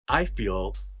I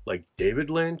feel like David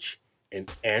Lynch and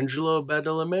Angelo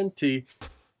Badalamenti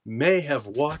may have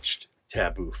watched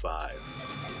Taboo V.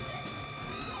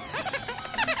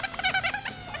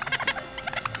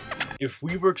 If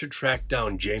we were to track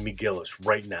down Jamie Gillis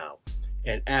right now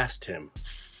and asked him,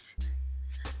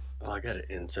 oh, I got an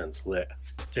incense lit,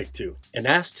 take two, and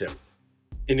asked him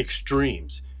in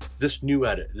extremes, this new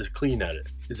edit, this clean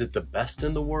edit, is it the best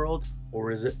in the world or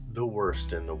is it the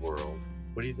worst in the world?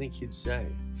 What do you think he'd say?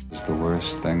 It's the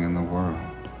worst thing in the world.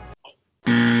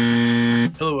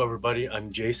 Hello everybody,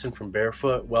 I'm Jason from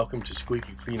Barefoot. Welcome to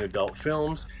Squeaky Clean Adult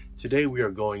Films. Today we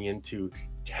are going into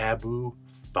Taboo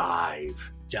V.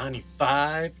 Johnny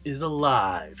Five is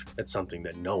alive. That's something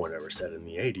that no one ever said in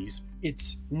the 80s.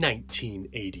 It's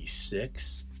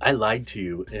 1986. I lied to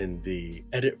you in the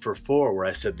edit for 4 where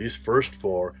I said these first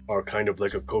 4 are kind of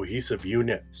like a cohesive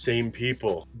unit. Same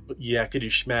people, yakety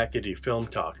schmackety film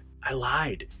talk. I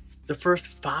lied. The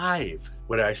first 5.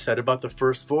 What I said about the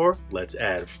first 4, let's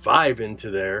add 5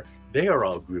 into there. They are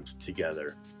all grouped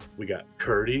together. We got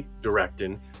Kirdy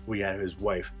directing. We have his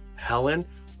wife Helene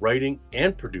writing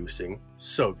and producing.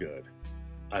 So good.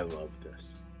 I love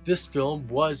this. This film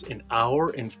was an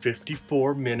hour and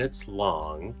 54 minutes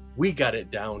long. We got it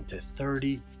down to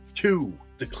 32.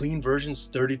 The clean version's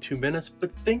 32 minutes,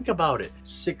 but think about it.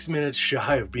 6 minutes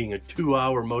shy of being a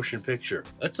 2-hour motion picture.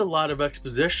 That's a lot of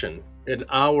exposition. An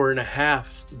hour and a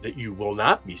half that you will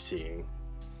not be seeing,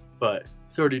 but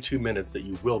 32 minutes that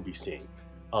you will be seeing.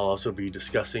 I'll also be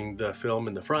discussing the film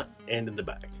in the front and in the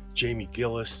back. Jamie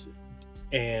Gillis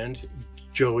and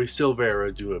Joey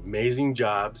Silvera do amazing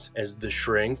jobs as the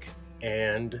shrink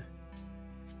and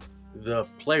the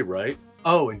playwright.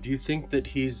 Oh, and do you think that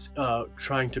he's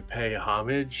trying to pay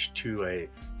homage to a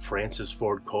Francis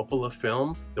Ford Coppola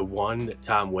film, the one that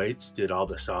Tom Waits did all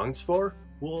the songs for?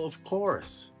 Well, of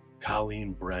course.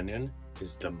 Colleen Brennan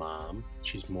is the mom.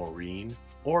 She's Maureen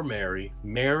or Mary.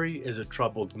 Mary is a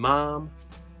troubled mom.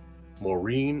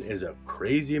 Maureen is a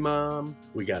crazy mom.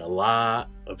 We got a lot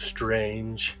of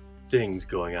strange things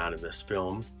going on in this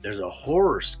film. There's a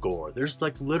horror score. There's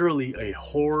like literally a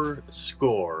horror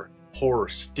score. Horror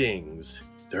stings.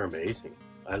 They're amazing.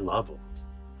 I love them.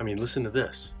 I mean, listen to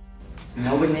this.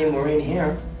 Nobody named Maureen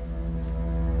here.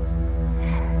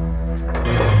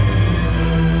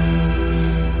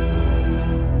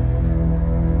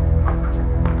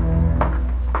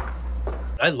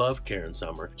 I love Karen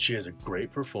Summer. She has a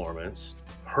great performance.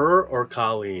 Her or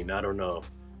Colleen, I don't know.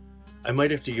 I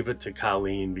might have to give it to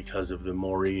Colleen because of the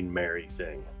Maureen Mary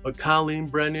thing. But Colleen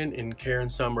Brennan and Karen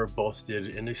Summer both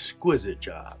did an exquisite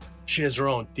job. She has her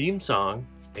own theme song,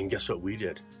 and guess what we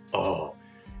did? Oh,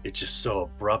 it's just so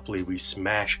abruptly we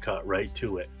smash cut right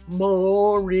to it.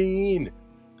 Maureen!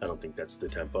 I don't think that's the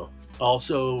tempo.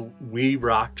 Also, we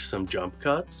rocked some jump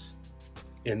cuts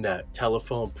in that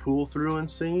telephone pull through and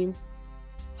scene.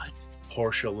 What?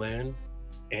 Porsche Lynn,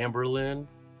 Amber Lynn,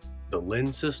 the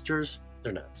Lynn sisters.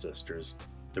 They're not sisters.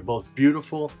 They're both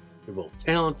beautiful. They're both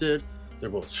talented. They're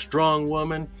both strong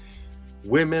women.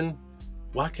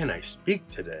 Why can't I speak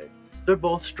today? They're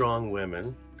both strong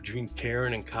women. Between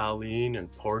Karen and Colleen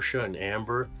and Portia and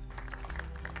Amber.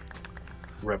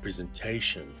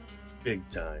 Representation. Big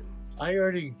time. I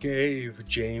already gave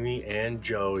Jamie and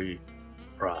Joey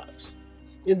props.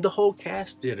 And the whole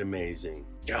cast did amazing.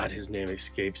 God, his name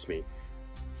escapes me.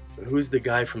 Who's the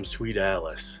guy from Sweet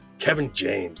Alice? Kevin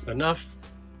James. Enough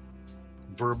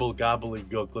verbal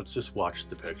gobbledygook. Let's just watch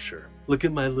the picture. Look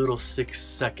at my little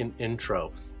 6-second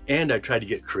intro. And I tried to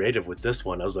get creative with this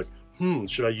one. I was like,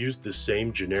 should I use the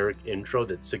same generic intro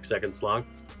that's 6 seconds long?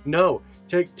 No,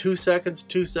 take 2 seconds,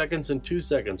 2 seconds, and 2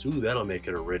 seconds. Ooh, that'll make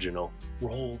it original.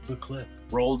 Roll the clip.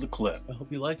 Roll the clip. I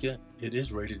hope you like it. It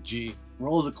is rated G.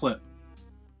 Roll the clip.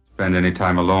 Spend any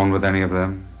time alone with any of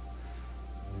them?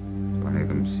 Do any of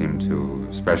them seem to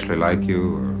especially like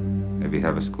you, or maybe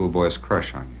have a schoolboy's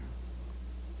crush on you?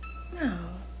 No.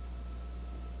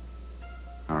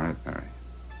 All right, Mary.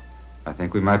 I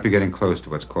think we might be getting close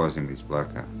to what's causing these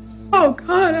blackouts. Oh,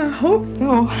 God, I hope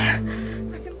so.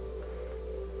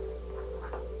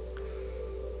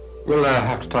 We'll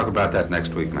have to talk about that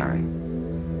next week, Mary.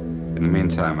 In the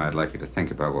meantime, I'd like you to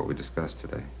think about what we discussed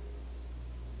today.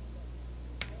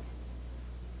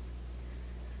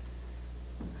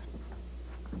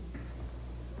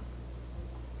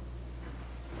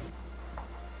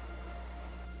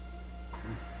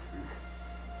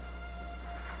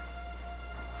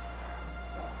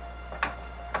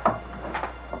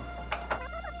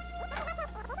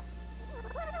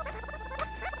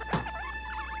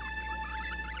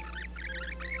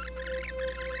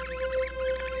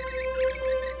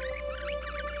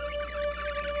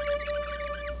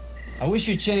 wish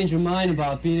you'd change your mind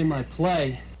about being in my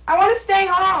play. I want to stay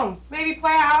home. Maybe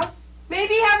play house.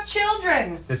 Maybe have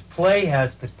children. This play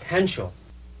has potential.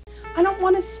 I don't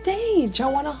want a stage. I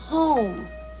want a home.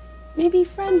 Maybe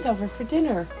friends over for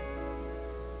dinner.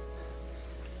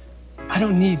 I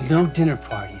don't need no dinner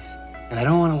parties, and I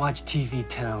don't want to watch TV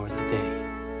 10 hours a day.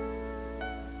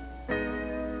 Do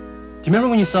you remember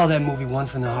when you saw that movie, One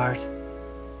from the Heart?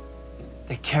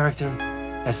 That character,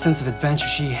 that sense of adventure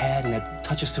she had, and that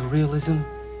touch of surrealism?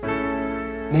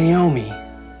 Naomi,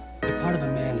 you're part of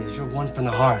Amanda's. You're one from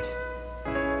the heart.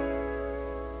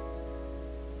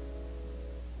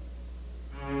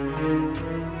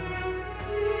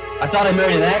 I thought I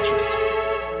married an actress.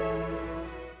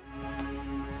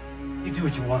 You do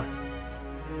what you want.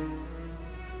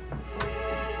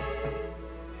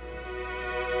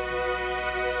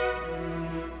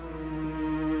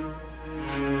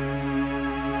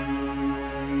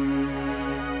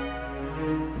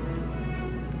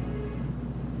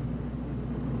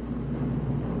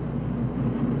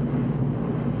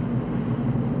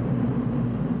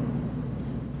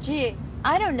 Gee,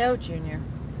 I don't know, Junior.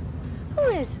 Who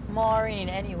is Maureen,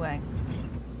 anyway?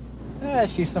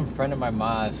 She's some friend of my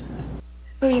ma's.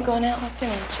 Who are you going out with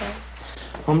tonight, Sean?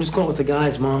 I'm just going with the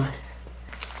guys, Mom.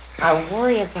 I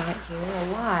worry about you a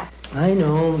lot. I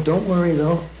know. Don't worry,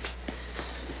 though.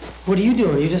 What are you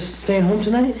doing? You just staying home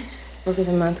tonight? Book of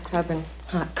the month club and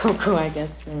hot cocoa, I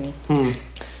guess, for me.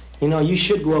 You know, you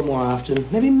should go out more often.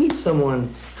 Maybe meet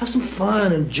someone. Have some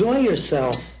fun. Enjoy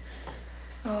yourself.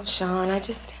 Oh, Sean, I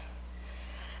just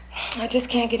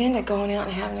can't get into going out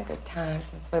and having a good time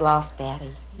since we lost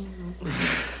Daddy. You know.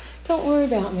 Don't worry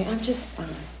about me. I'm just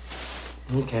fine.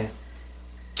 Okay.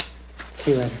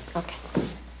 See you later. Okay.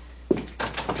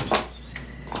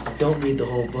 Don't read the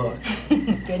whole book.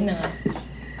 Good night.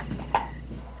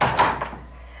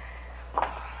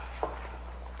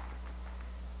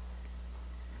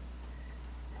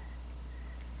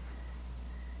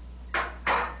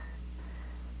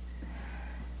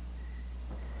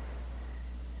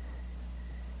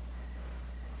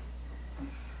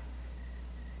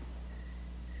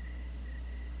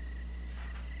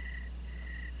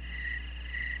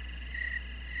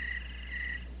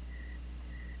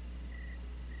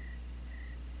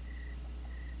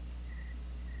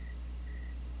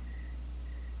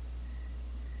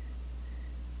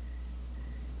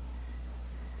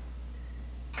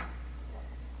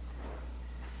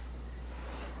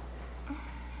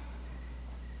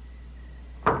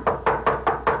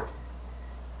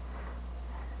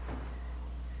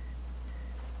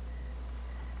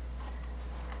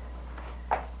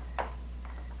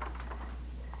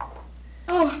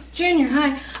 Junior,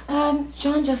 hi.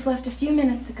 Sean just left a few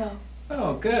minutes ago.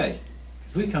 Oh, good.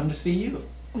 'Cause we come to see you.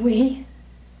 We?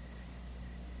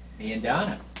 Me and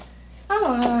Donna.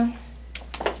 Oh,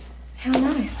 how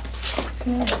nice.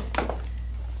 Come in.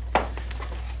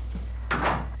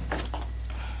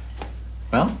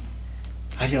 Well,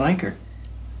 how do you like her?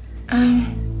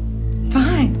 Fine.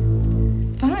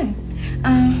 Fine.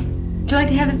 Would you like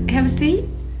to have a seat?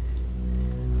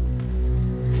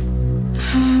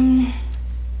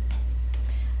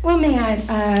 Well, may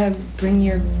I, bring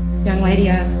your young lady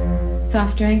a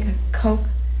soft drink, a Coke?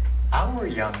 Our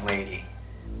young lady.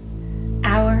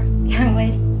 Our young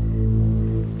lady?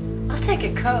 I'll take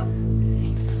a Coke.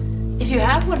 If you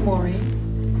have one,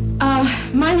 Maureen.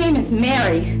 My name is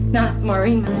Mary, not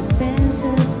Maureen.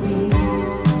 Fantasy,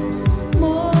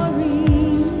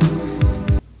 Maureen.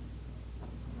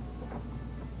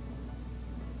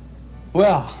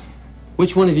 Well,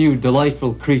 which one of you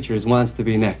delightful creatures wants to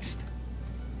be next?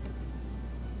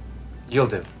 You'll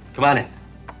do. Come on in.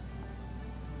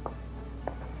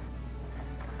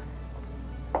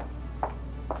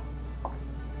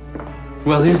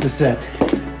 Well, here's the set.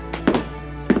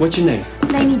 What's your name?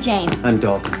 Lady Jane. I'm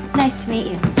Dalton. Nice to meet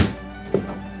you.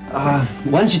 Why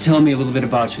don't you tell me a little bit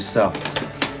about yourself?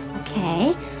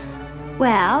 Okay.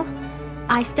 Well,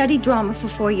 I studied drama for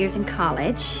 4 years in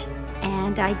college,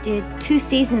 and I did 2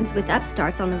 seasons with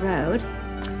Upstarts on the road.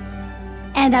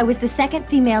 And I was the second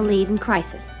female lead in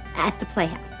Crisis at the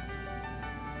Playhouse.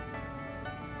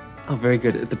 Oh, very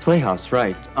good. At the Playhouse,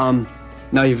 right.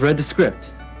 Now you've read the script.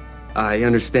 I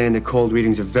understand that cold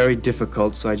readings are very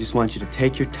difficult, so I just want you to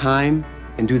take your time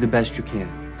and do the best you can.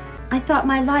 I thought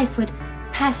my life would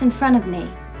pass in front of me.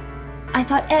 I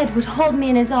thought Ed would hold me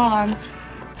in his arms.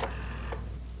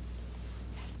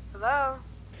 Hello?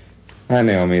 Hi,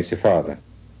 Naomi. It's your father.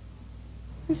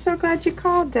 I'm so glad you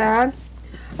called, Dad.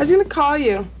 I was going to call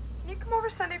you. Can you come over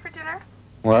Sunday for dinner?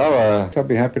 Well, I'll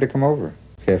be happy to come over.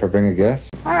 Okay if I bring a guest?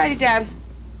 All righty, Dad.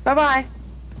 Bye-bye.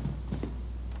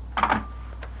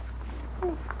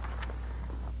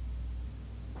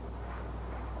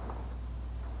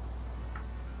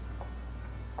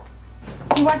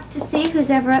 Who wants to see who's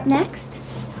ever up next?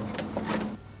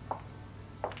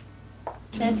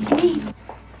 That's me.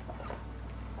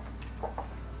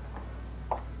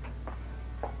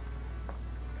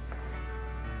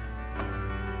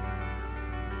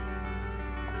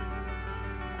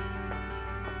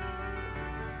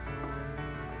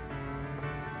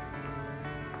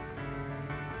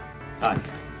 Hi.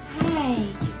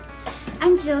 Hey,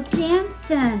 I'm Jill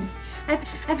Jansen.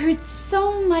 I've heard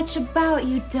so much about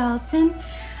you, Dalton.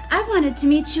 I've wanted to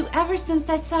meet you ever since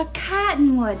I saw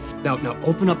Cottonwood. Now,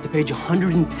 open up to page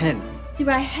 110. Do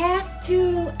I have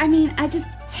to? I mean, I just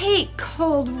hate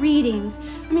cold readings.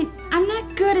 I mean, I'm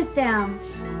not good at them.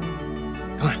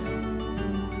 Come on.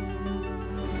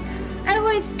 I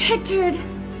always pictured...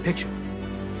 Picture.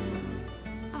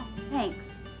 Oh, thanks.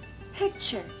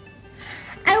 Pictured.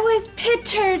 I always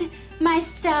pictured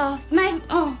myself, my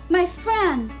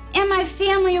friend, and my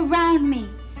family around me.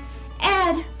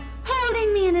 Ed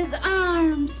holding me in his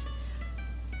arms.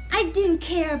 I didn't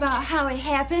care about how it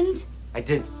happened. I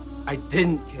didn't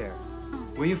care.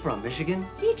 Where you from, Michigan?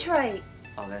 Detroit.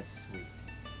 Oh, that's sweet.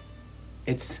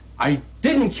 I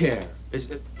didn't care.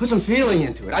 Put some feeling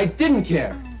into it. I didn't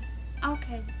care.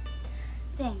 Okay.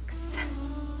 Thanks.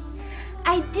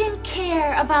 I didn't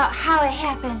care about how it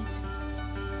happened.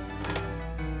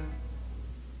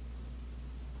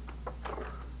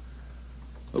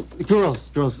 Oh,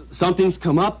 girls, something's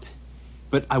come up,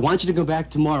 but I want you to go back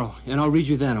tomorrow, and I'll read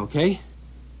you then, okay?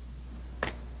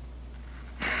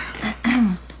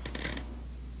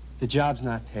 The job's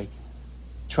not taken.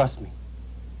 Trust me.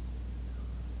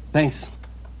 Thanks.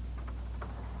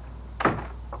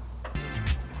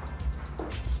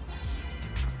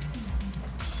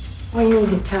 We need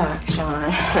to talk,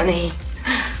 Sean, honey.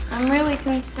 I'm really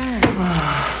concerned.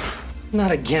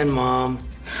 Not again, Mom.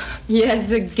 Yes,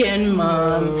 again,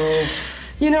 Mom.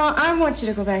 You know, I want you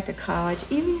to go back to college,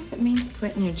 even if it means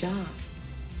quitting your job.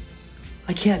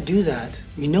 I can't do that.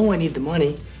 You know I need the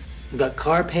money. I've got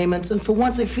car payments, and for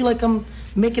once I feel like I'm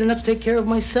making enough to take care of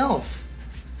myself.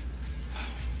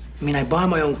 I mean, I buy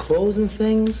my own clothes and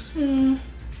things.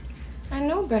 I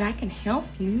know, but I can help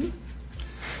you.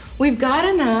 We've got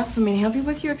enough for me to help you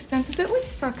with your expenses, at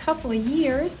least for a couple of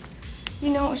years. You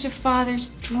know, it was your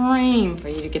father's dream for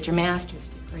you to get your master's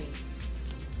degree.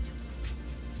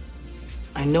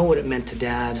 I know what it meant to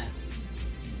Dad,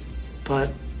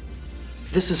 but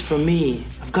this is for me.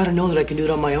 I've got to know that I can do it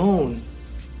on my own.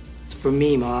 It's for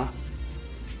me, Ma.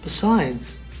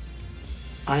 Besides,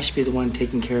 I should be the one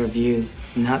taking care of you,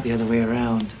 not the other way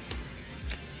around.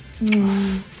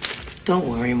 Don't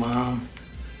worry, Mom.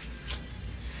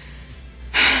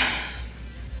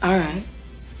 All right.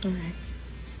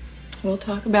 We'll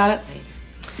talk about it later.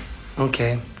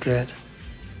 Okay, good.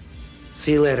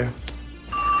 See you later.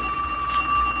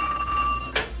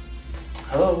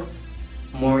 Hello?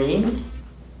 Maureen?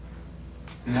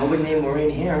 Nobody named Maureen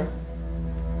here.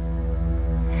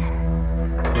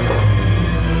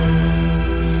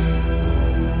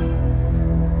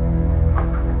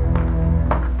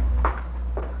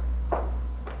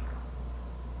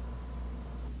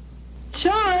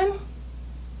 Sean!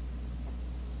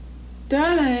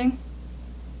 Darling.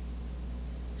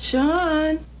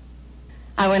 Sean.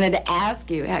 I wanted to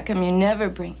ask you, how come you never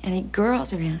bring any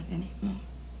girls around anymore?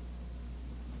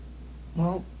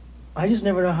 Well, I just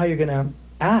never know how you're gonna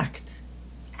act.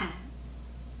 Act?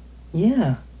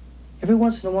 Yeah. Every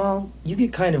once in a while, you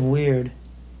get kind of weird.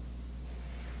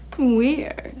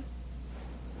 Weird.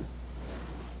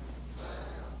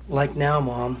 Like now,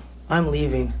 Mom. I'm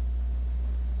leaving.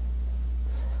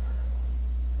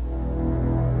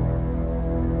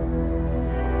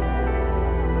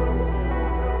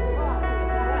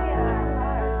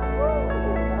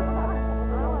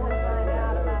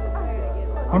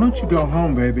 Why don't you go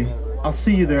home, baby? I'll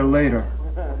see you there later.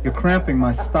 You're cramping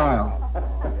my style.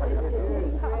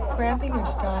 Cramping your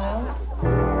style?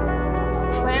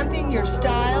 Cramping your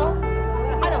style?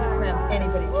 I don't cramp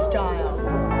anybody's style.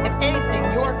 If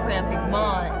anything, you're cramping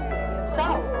mine.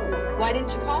 So, why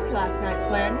didn't you call me last night,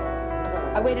 Flynn?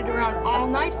 I waited around all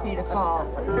night for you to call.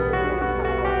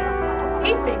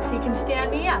 He thinks he can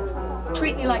stand me up,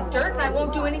 treat me like dirt, and I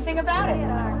won't do anything about it.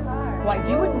 Why,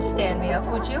 you wouldn't stand me up,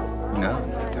 would you? No,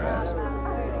 you're asking.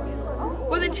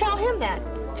 Well, then tell him that.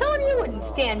 Tell him you wouldn't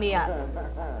stand me up.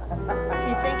 So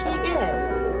you think he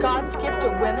is God's gift to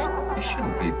women? You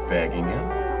shouldn't be begging him.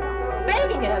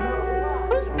 Begging him?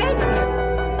 Who's begging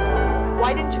him?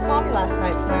 Why didn't you call me last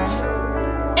night,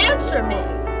 Flynn? Answer me!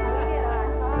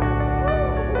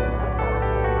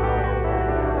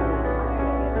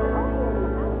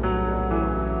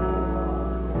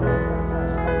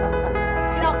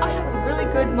 You know, I have a really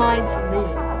good mind to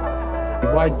leave.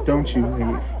 why don't you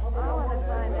leave?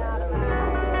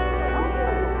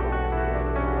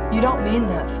 You don't mean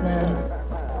that, Flynn.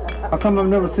 How come I've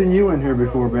never seen you in here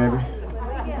before, baby?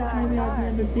 Because maybe I've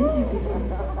never been here before.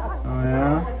 Oh,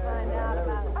 yeah?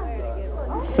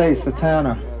 Say,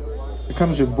 Satana, here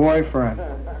comes your boyfriend.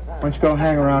 Why don't you go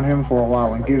hang around him for a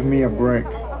while and give me a break?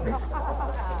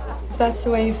 If that's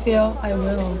the way you feel, I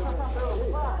will.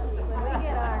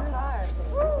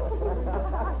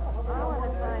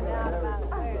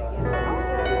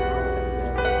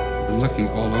 I've been looking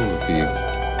all over for you.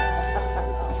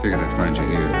 I figured I'd find you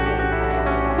here.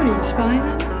 What are you, spying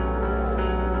on me?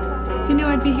 If you knew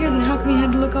I'd be here, then how come you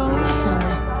had to look all over for me?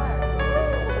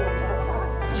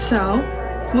 So,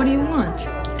 what do you want?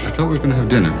 I thought we were going to have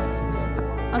dinner.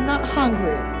 I'm not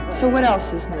hungry. So what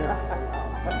else is new?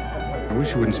 I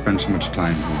wish you wouldn't spend so much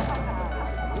time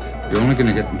here. You're only going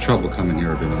to get in trouble coming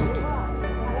here every night.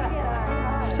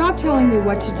 Stop telling me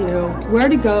what to do, where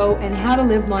to go, and how to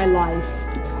live my life.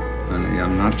 Honey,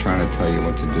 I'm not trying to tell you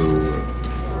what to do.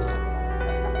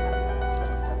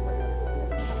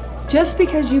 Just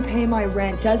because you pay my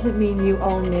rent doesn't mean you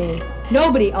own me.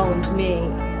 Nobody owns me.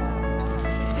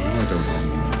 No, I don't own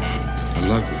you. I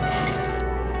love you.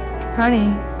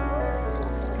 Honey,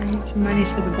 I need some money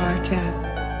for the bar tab.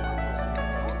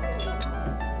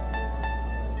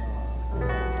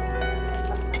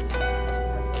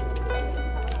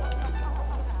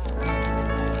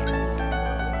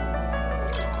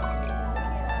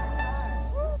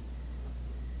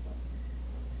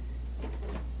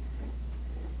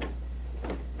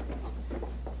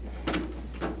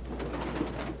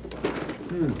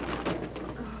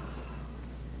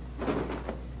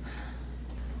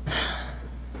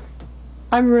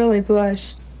 I'm really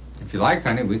blushed. If you like,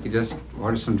 honey, we could just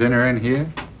order some dinner in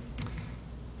here.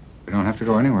 We don't have to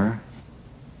go anywhere.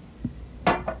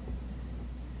 What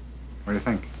do you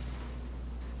think?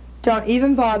 Don't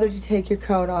even bother to take your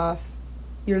coat off.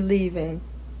 You're leaving.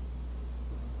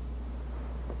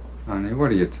 Honey,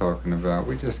 what are you talking about?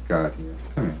 We just got here.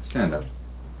 Come here, stand up.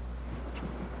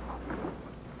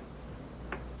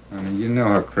 Honey, you know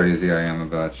how crazy I am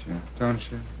about you, don't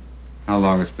you? How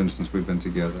long it's been since we've been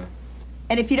together.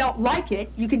 And if you don't like it,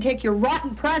 you can take your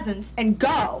rotten presents and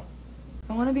go.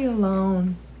 I want to be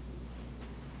alone.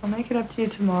 I'll make it up to you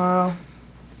tomorrow.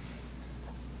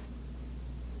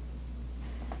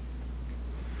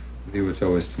 With you, it's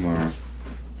always tomorrow.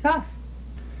 Tough.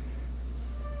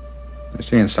 You're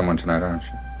seeing someone tonight, aren't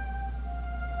you?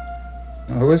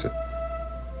 Oh, who is it?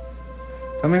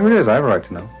 Tell me who it is. I have a right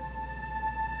to know.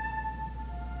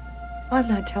 I'm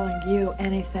not telling you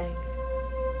anything.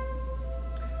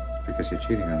 It's because you're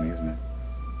cheating on me, isn't it?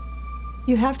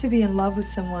 You have to be in love with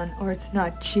someone or it's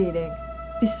not cheating.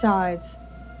 Besides,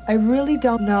 I really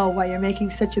don't know why you're making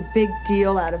such a big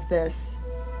deal out of this.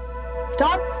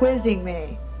 Stop quizzing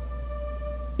me.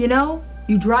 You know,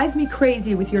 you drive me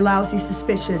crazy with your lousy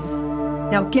suspicions.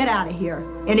 Now get out of here.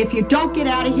 And if you don't get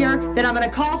out of here, then I'm going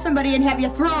to call somebody and have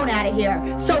you thrown out of here.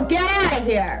 So get out of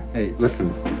here. Hey,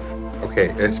 listen.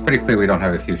 Okay, it's pretty clear we don't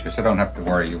have a future, so don't have to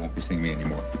worry. You won't be seeing me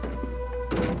anymore.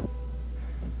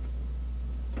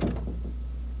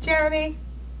 Jeremy.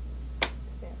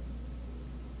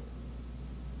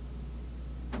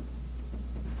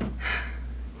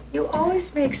 You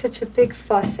always make such a big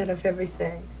fuss out of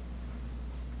everything.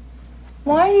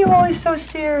 Why are you always so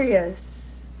serious?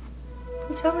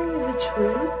 I'm telling you the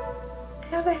truth. I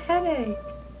have a headache.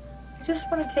 I just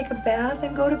want to take a bath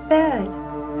and go to bed.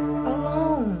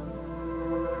 Alone.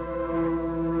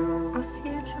 I'll see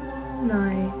you tomorrow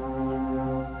night.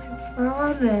 I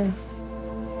promise.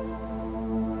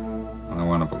 I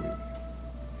want to believe you.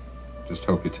 Just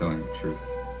hope you're telling the truth.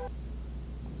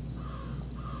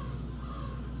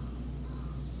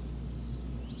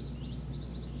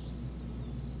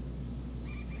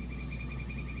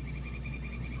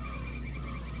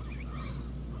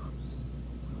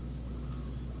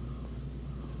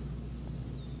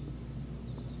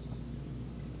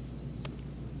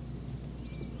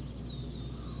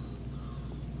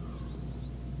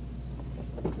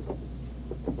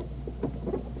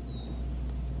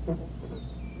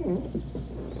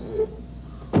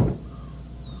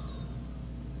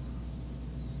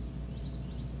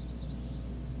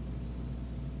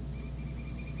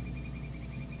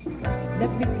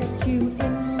 Let me put you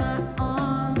in my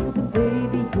arms,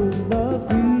 baby, you'll love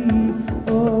me.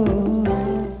 Oh.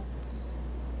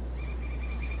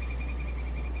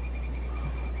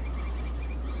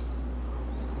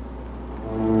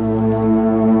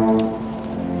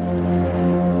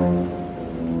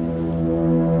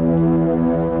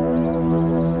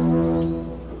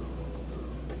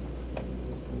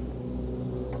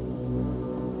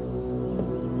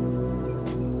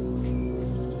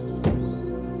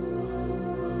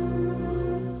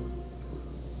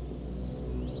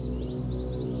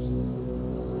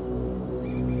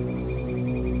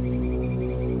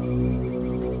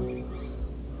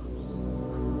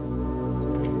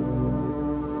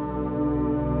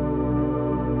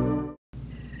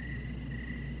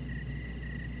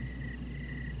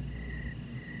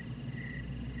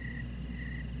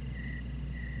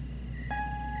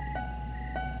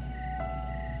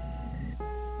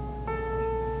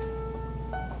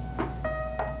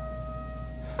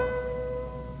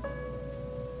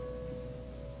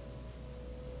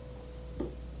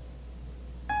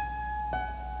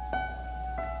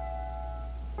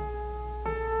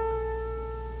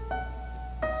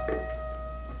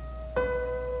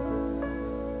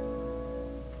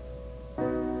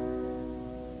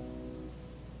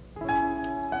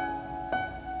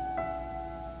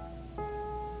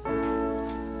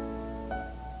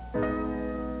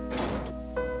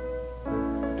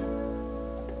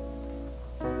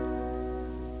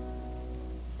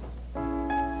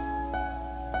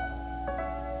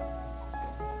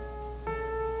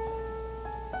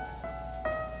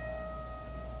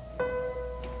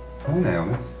 Hi,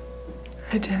 Naomi.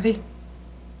 Hi, Daddy.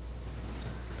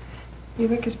 You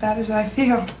look as bad as I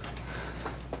feel.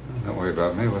 Don't worry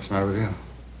about me. What's the matter with you?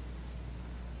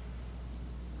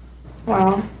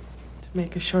 Well, to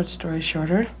make a short story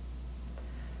shorter,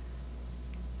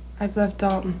 I've left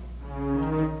Dalton.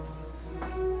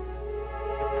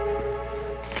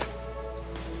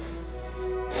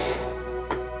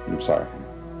 I'm sorry.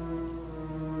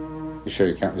 You sure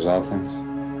you can't resolve things?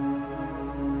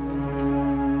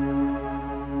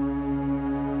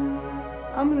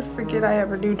 I'm gonna forget I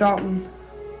ever knew Dalton.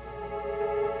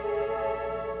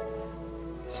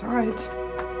 Besides,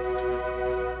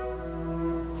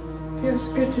 feels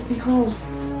good to be home.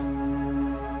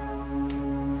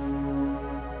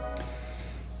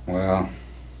 Well,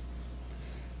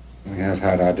 we have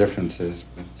had our differences,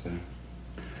 but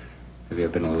maybe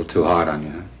I've been a little too hard on you,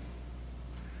 huh?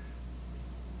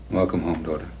 Welcome home,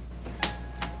 daughter.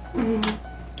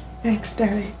 Thanks,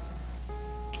 Daddy.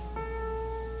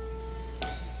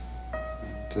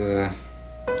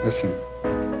 Listen.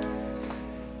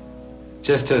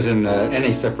 Just as in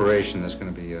any separation, there's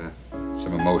going to be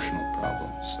some emotional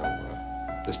problems. So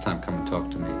this time, come and talk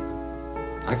to me.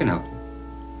 I can help you.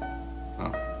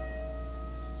 Well,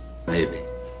 maybe.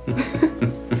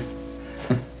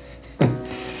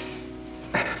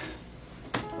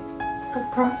 A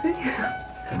coffee?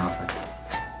 Nothing.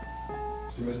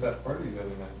 She missed that party the other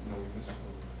night. No, we missed it.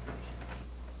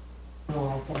 Oh,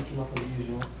 I'll fuck you up as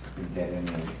usual. Get in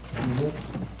there.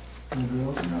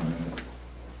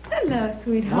 Hello,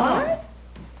 sweetheart.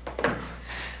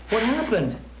 What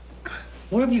happened?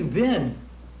 Where have you been?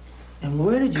 And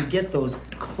where did you get those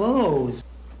clothes?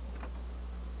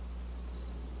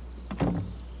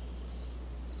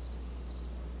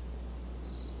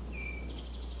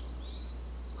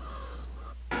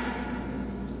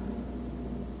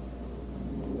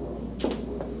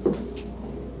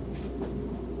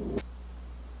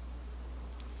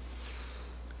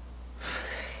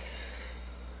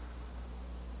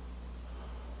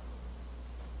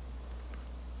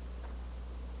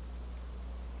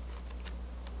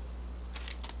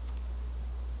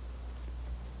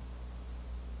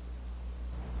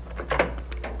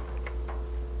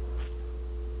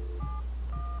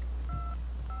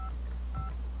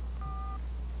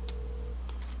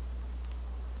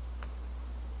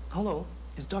 Hello,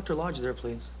 is Dr. Lodge there,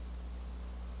 please?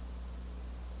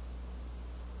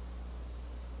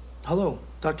 Hello,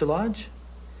 Dr. Lodge?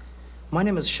 My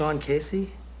name is Sean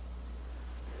Casey.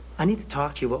 I need to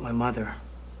talk to you about my mother.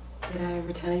 Did I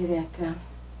ever tell you that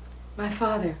my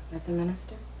father was a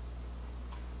minister?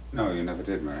 No, you never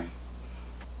did, Mary.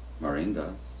 Maureen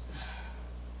does.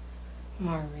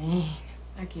 Maureen.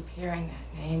 I keep hearing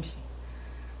that name. She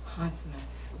haunts my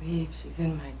sleep. She's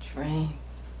in my dreams.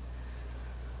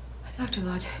 Dr.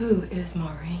 Lodge, who is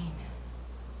Maureen?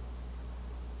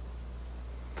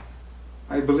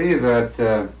 I believe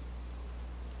that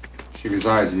she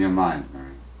resides in your mind,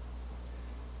 Mary.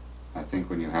 I think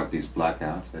when you have these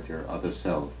blackouts, that your other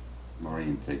self,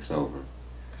 Maureen, takes over.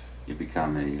 You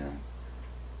become a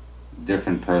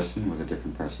different person with a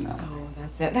different personality. Oh,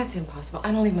 that's it. That's impossible.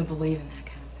 I don't even believe in that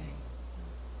kind of thing.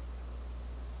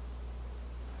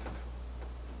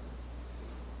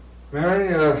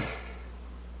 Mary,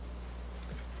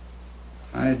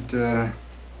 I'd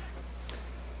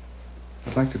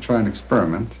like to try an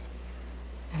experiment.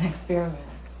 An experiment?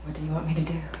 What do you want me to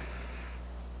do?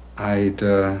 I'd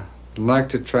like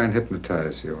to try and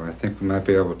hypnotize you. I think we might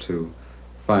be able to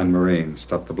find Maureen,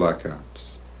 stop the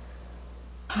blackouts.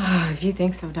 Oh, if you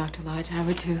think so, Dr. Lodge, I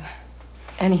would do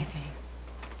anything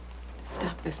to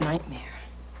stop this nightmare.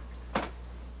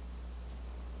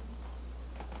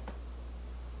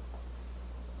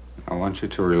 I want you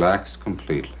to relax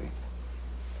completely.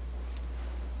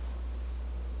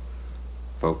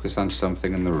 Focus on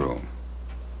something in the room.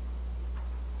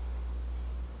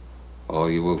 All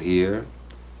you will hear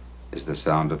is the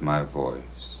sound of my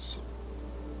voice.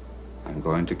 I'm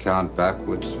going to count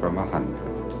backwards from 100.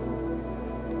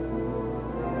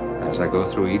 As I go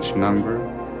through each number,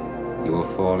 you will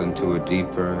fall into a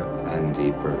deeper and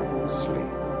deeper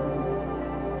sleep.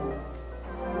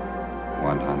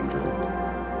 100,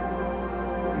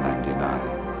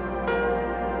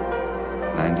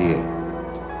 99, 98.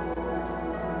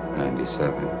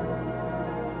 97,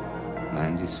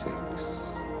 96,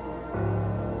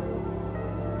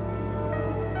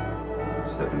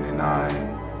 79,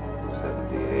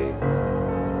 78,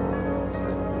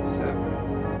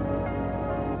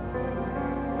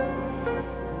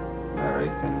 77. Mary,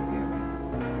 can you hear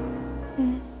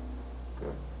me?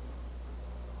 Good.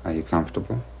 Are you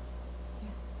comfortable?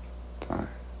 Yeah. Fine.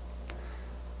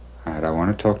 All right, I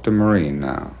want to talk to Maureen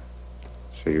now.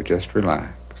 So you just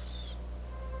relax.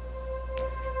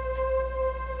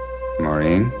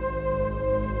 Maureen?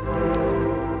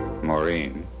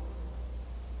 Maureen?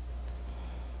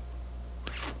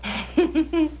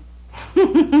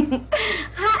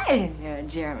 Hi there,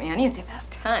 Jeremy. Honey, it's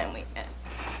about time we met.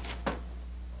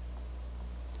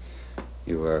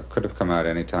 You could have come out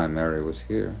any time Mary was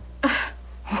here.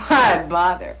 Why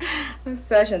bother? Those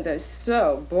sessions are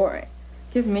so boring.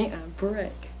 Give me a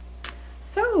break.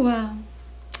 So,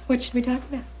 what should we talk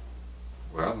about?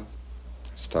 Well,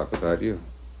 let's talk about you.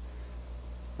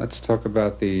 Let's talk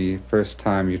about the first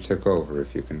time you took over,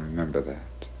 if you can remember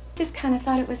that. Just kind of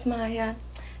thought it was my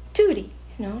duty,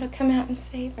 you know, to come out and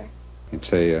save her. You'd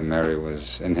say Mary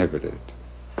was inhibited.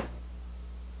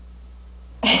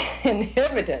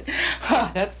 Inhibited?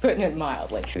 Oh, that's putting it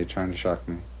mildly. Are you trying to shock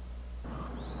me?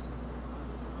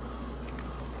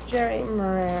 Jerry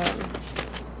Moran.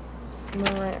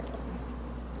 Moran.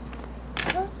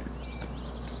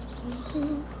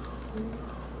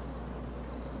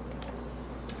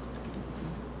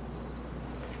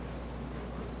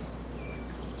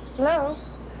 Hello?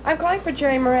 I'm calling for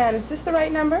Jerry Moran. Is this the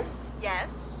right number? Yes.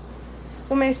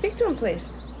 Well, may I speak to him, please?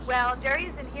 Well, Jerry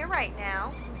isn't here right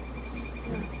now.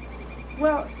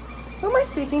 Well, who am I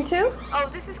speaking to? Oh,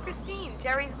 this is Christine,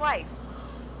 Jerry's wife.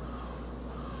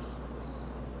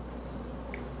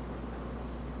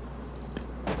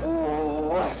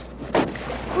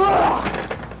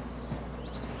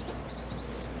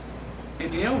 Hey,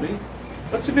 Naomi,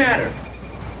 what's the matter?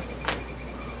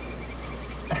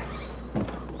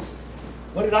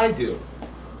 What did I do?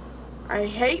 I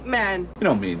hate men. You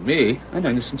don't mean me. I know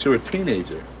you since you were a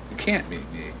teenager. You can't mean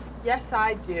me. Yes,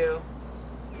 I do.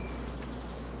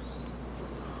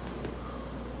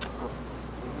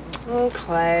 Oh,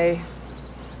 Clay.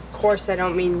 Of course I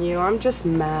don't mean you. I'm just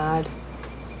mad.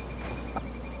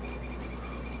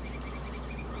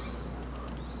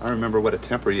 I remember what a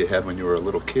temper you had when you were a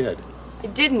little kid. I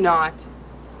did not.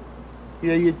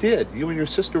 Yeah, you did. You and your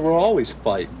sister were always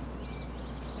fighting.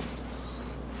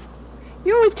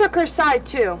 You always took her side,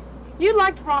 too. You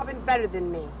liked Robin better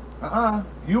than me. Uh-uh.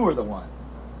 You were the one.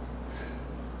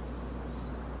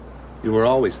 You were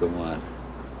always the one.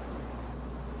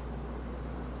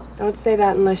 Don't say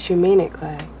that unless you mean it,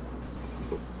 Clay.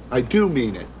 I do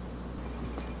mean it.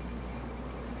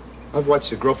 I've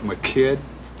watched you grow from a kid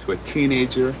to a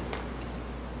teenager,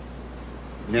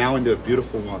 now into a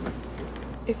beautiful woman.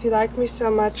 If you liked me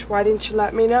so much, why didn't you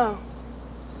let me know?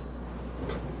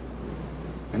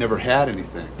 I never had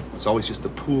anything. I was always just a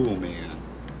pool man.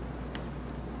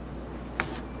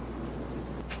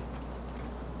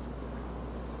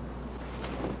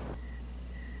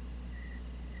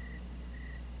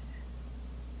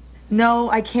 No,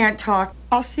 I can't talk.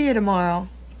 I'll see you tomorrow.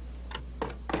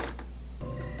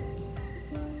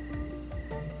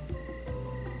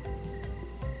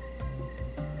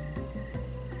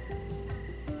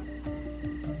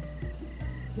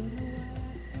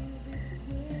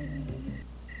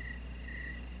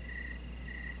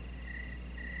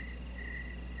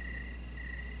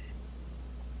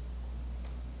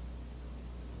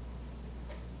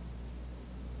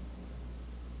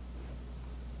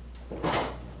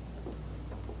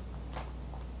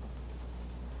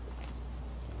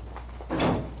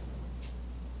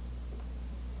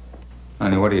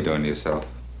 Honey, what are you doing to yourself?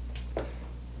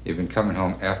 You've been coming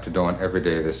home after dawn every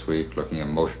day this week looking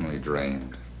emotionally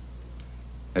drained.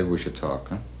 Maybe we should talk,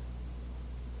 huh?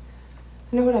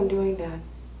 I know what I'm doing, Dad.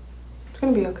 It's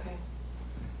gonna be okay.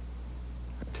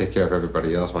 I take care of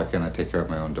everybody else. Why can't I take care of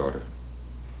my own daughter?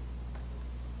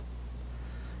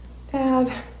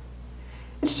 Dad,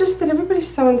 it's just that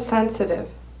everybody's so insensitive.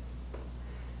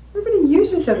 Everybody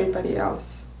uses everybody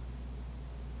else.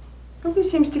 Nobody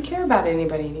seems to care about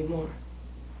anybody anymore.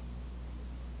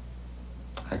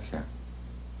 I care.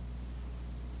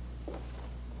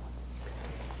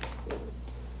 I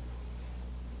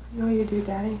know you do,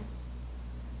 Daddy.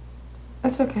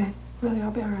 That's okay. Really,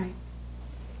 I'll be all right.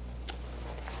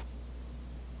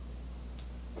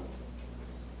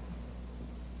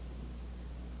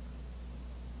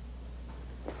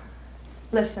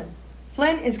 Listen,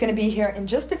 Flynn is going to be here in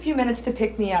just a few minutes to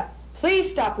pick me up. Please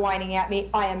stop whining at me.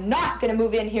 I am not going to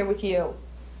move in here with you.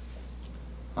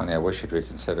 Honey, I wish you'd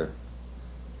reconsider.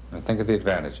 And think of the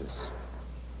advantages.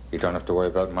 You don't have to worry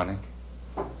about money.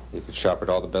 You could shop at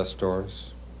all the best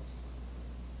stores.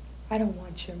 I don't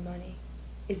want your money.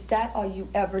 Is that all you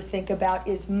ever think about,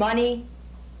 is money?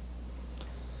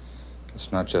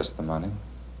 It's not just the money.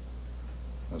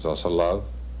 There's also love,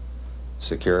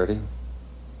 security,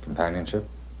 companionship.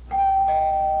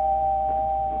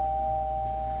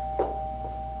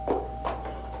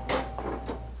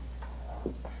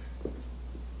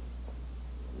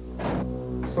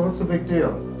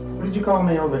 you call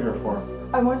me over here for?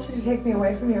 I want you to take me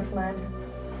away from here, Flynn.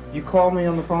 You called me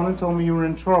on the phone and told me you were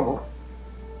in trouble.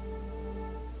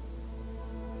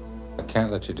 I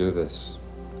can't let you do this.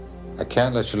 I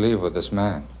can't let you leave with this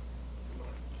man.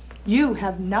 You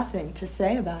have nothing to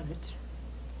say about it.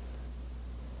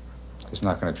 He's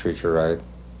not going to treat you right.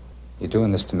 You're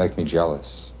doing this to make me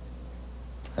jealous.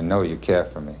 I know you care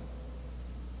for me.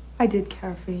 I did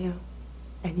care for you.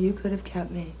 And you could have kept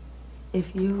me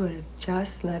if you would have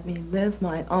just let me live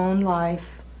my own life.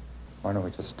 Why don't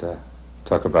we just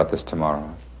talk about this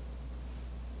tomorrow?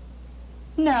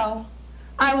 No.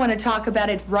 I want to talk about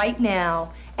it right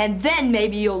now. And then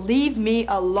maybe you'll leave me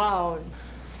alone.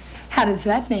 How does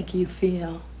that make you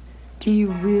feel? Do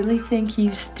you really think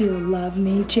you still love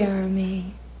me,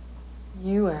 Jeremy?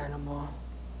 You animal.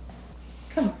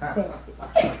 Come on,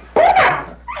 baby.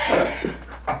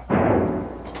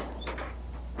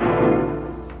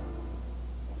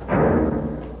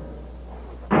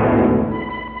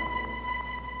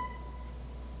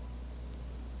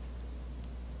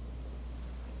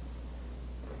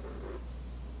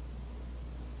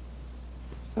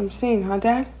 I'm seeing, huh,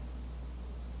 Dad?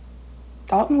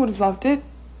 Dalton would have loved it.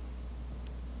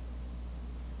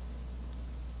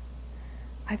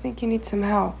 I think you need some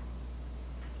help.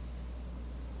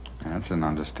 That's an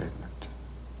understatement.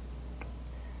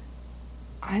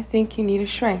 I think you need a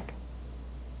shrink.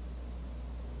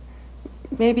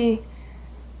 Maybe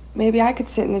I could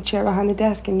sit in the chair behind the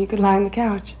desk and you could lie on the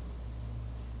couch.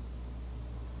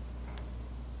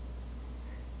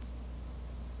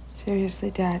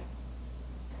 Seriously, Dad.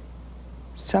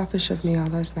 Selfish of me all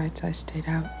those nights I stayed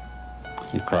out.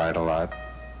 You cried a lot.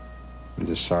 I'm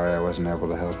just sorry I wasn't able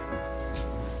to help you.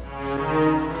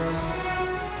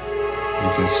 You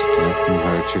just let them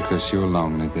hurt you because you were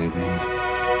lonely, baby.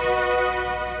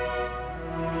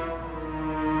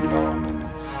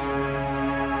 Loneliness.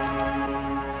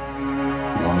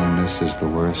 Loneliness is the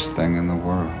worst thing in the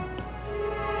world.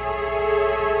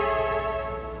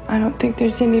 I don't think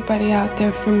there's anybody out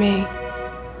there for me.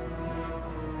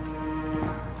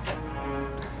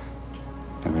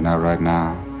 Maybe not right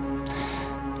now.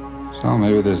 So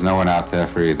maybe there's no one out there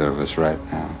for either of us right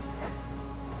now.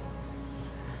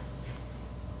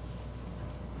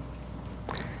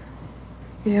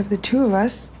 We have the two of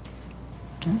us.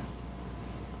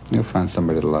 You'll find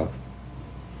somebody to love.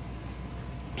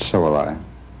 So will I.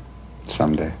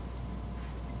 Someday.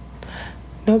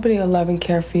 Nobody will love and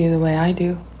care for you the way I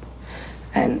do.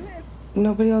 And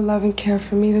nobody will love and care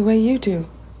for me the way you do.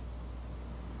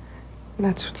 And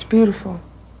that's what's beautiful.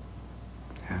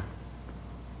 Yeah.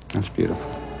 That's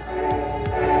beautiful.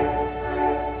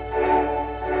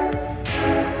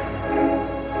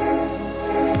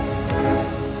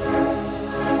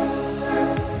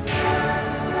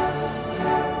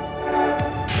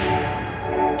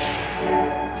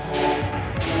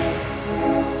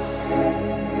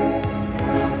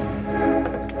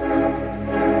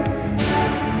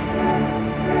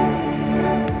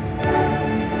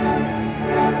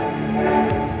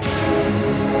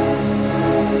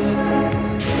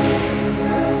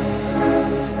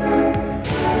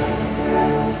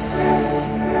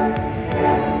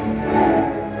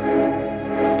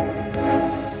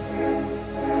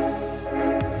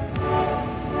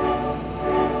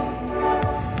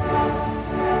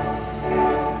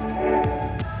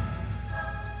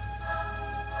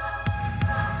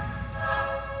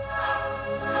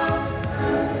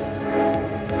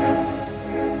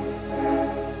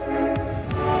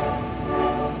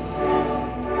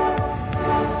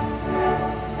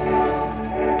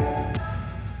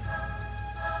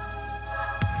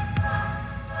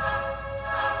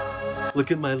 Look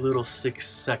at my little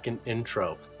 6-second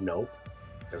intro. Nope,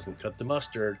 doesn't cut the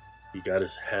mustard. You gotta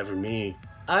have me.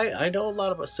 I know a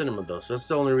lot about cinema though, so that's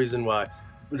the only reason why.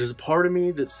 There's a part of me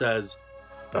that says,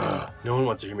 ugh, no one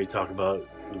wants to hear me talk about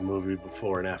the movie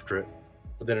before and after it.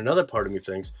 But then another part of me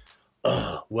thinks,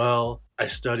 well, I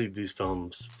studied these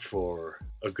films for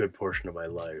a good portion of my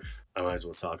life. I might as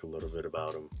well talk a little bit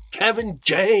about them. Kevin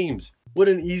James! What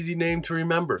an easy name to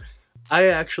remember. I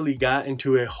actually got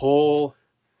into a whole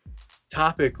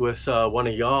topic with one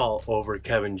of y'all over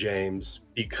Kevin James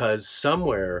because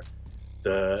somewhere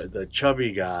the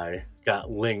chubby guy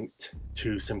got linked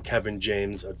to some Kevin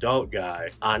James adult guy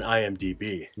on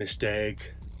IMDb.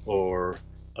 Mistake or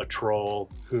a troll,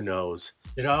 who knows.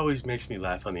 It always makes me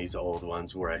laugh on these old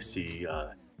ones where I see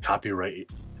copyright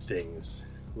things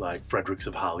like Fredericks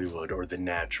of Hollywood or The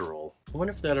Natural. I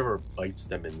wonder if that ever bites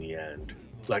them in the end.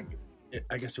 Like,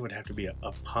 I guess it would have to be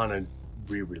upon a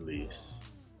re-release.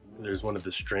 There's one of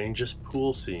the strangest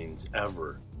pool scenes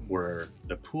ever where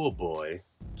the pool boy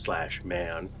 /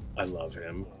 man, I love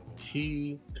him,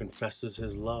 he confesses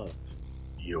his love.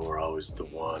 You were always the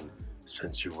one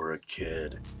since you were a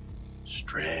kid.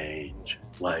 Strange.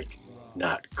 Like,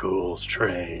 not cool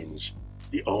strange.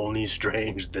 The only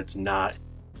strange that's not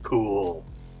cool.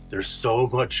 There's so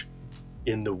much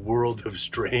in the world of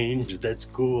strange that's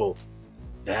cool.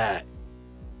 That,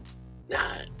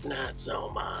 not so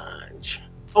much.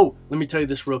 Oh, let me tell you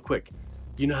this real quick.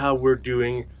 You know how we're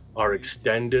doing our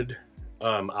extended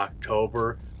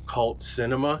October cult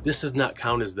cinema? This does not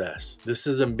count as this. This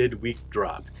is a midweek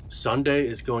drop. Sunday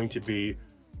is going to be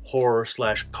horror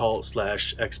 / cult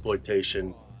 /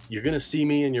 exploitation. You're gonna see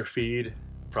me in your feed,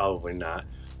 probably not.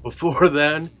 Before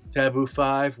then, Taboo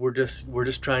 5, we're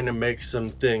just trying to make some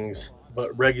things.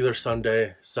 But regular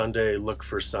Sunday, look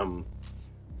for some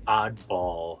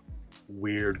oddball,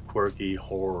 weird, quirky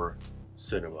horror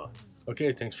cinema.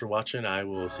 Okay, thanks for watching. I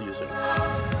will see you soon.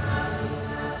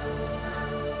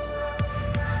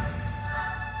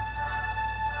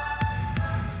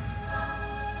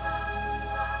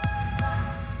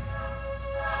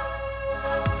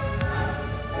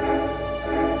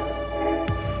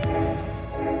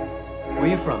 Where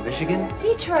are you from, Michigan?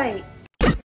 Detroit.